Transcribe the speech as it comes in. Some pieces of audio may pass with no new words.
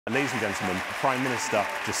Ladies and gentlemen, Prime Minister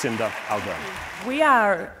Jacinda Ardern. We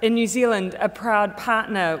are, in New Zealand, a proud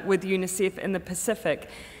partner with UNICEF in the Pacific.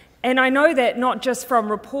 And I know that not just from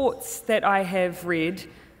reports that I have read,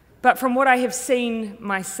 but from what I have seen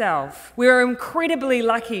myself. We are incredibly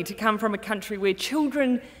lucky to come from a country where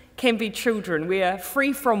children can be children. We are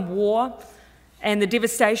free from war and the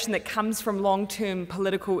devastation that comes from long-term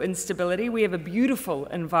political instability. We have a beautiful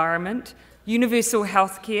environment, universal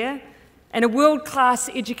healthcare, and a world-class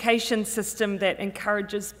education system that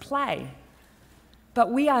encourages play. But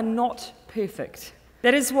we are not perfect.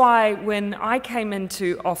 That is why when I came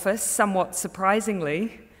into office, somewhat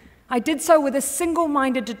surprisingly, I did so with a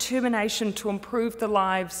single-minded determination to improve the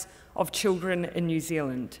lives of children in New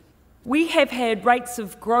Zealand. We have had rates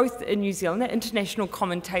of growth in New Zealand that international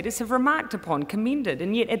commentators have remarked upon, commended,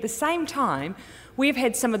 and yet at the same time, we have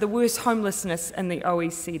had some of the worst homelessness in the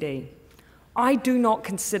OECD. I do not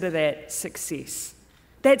consider that success.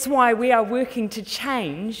 That's why we are working to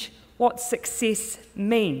change what success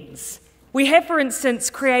means. We have, for instance,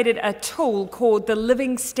 created a tool called the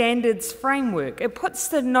Living Standards Framework. It puts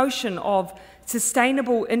the notion of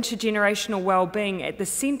sustainable intergenerational well-being at the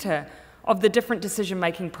centre of the different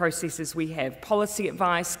decision-making processes we have: policy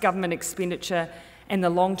advice, government expenditure, and the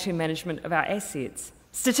long-term management of our assets.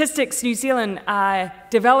 Statistics New Zealand are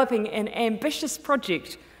developing an ambitious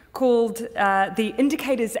project called the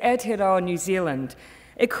Indicators Aotearoa New Zealand.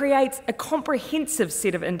 It creates a comprehensive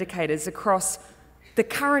set of indicators across the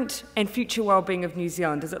current and future well-being of New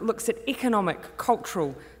Zealand as it looks at economic,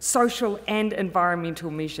 cultural, social and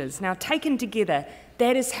environmental measures. Now, taken together,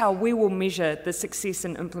 that is how we will measure the success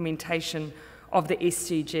and implementation of the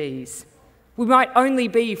SDGs. We might only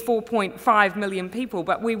be 4.5 million people,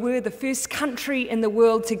 but we were the first country in the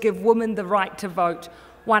world to give women the right to vote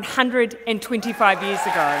 125 years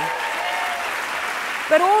ago.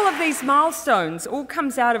 But all of these milestones all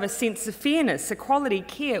comes out of a sense of fairness, equality,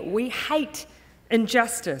 care. We hate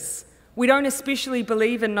injustice. We don't especially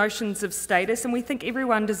believe in notions of status, and we think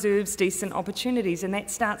everyone deserves decent opportunities, and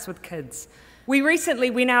that starts with kids. We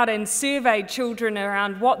recently went out and surveyed children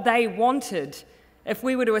around what they wanted if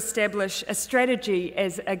we were to establish a strategy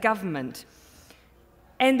as a government.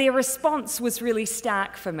 And their response was really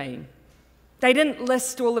stark for me. They didn't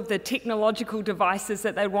list all of the technological devices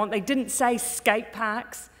that they want. They didn't say skate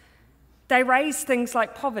parks. They raised things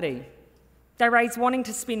like poverty. They raised wanting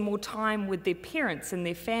to spend more time with their parents and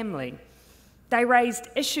their family. They raised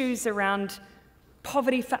issues around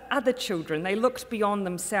poverty for other children. They looked beyond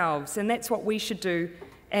themselves, and that's what we should do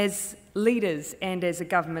as leaders and as a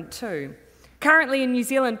government too. Currently in New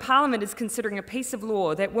Zealand, Parliament is considering a piece of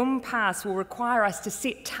law that, when passed, will require us to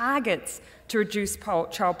set targets to reduce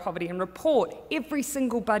child poverty and report every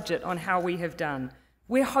single budget on how we have done.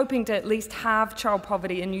 We're hoping to at least halve child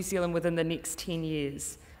poverty in New Zealand within the next 10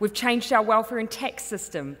 years. We've changed our welfare and tax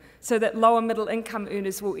system so that lower middle income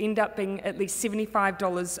earners will end up being at least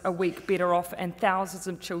 $75 a week better off, and thousands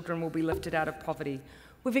of children will be lifted out of poverty.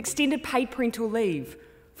 We've extended paid parental leave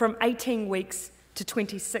from 18 weeks to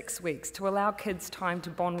 26 weeks to allow kids time to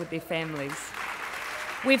bond with their families.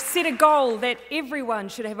 We've set a goal that everyone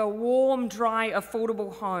should have a warm, dry,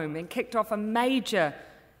 affordable home, and kicked off a major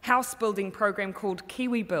house building program called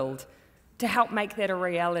Kiwi Build to help make that a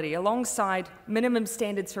reality, alongside minimum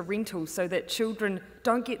standards for rentals so that children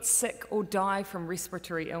don't get sick or die from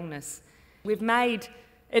respiratory illness. We've made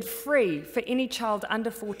it free for any child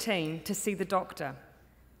under 14 to see the doctor.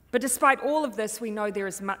 But despite all of this, we know there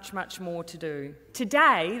is much, much more to do.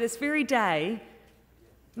 Today, this very day,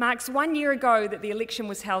 marks 1 year ago that the election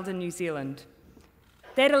was held in New Zealand.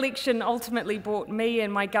 That election ultimately brought me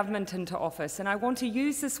and my government into office, and I want to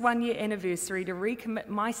use this 1 year anniversary to recommit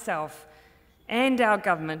myself and our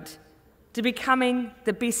government to becoming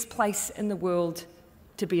the best place in the world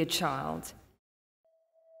to be a child.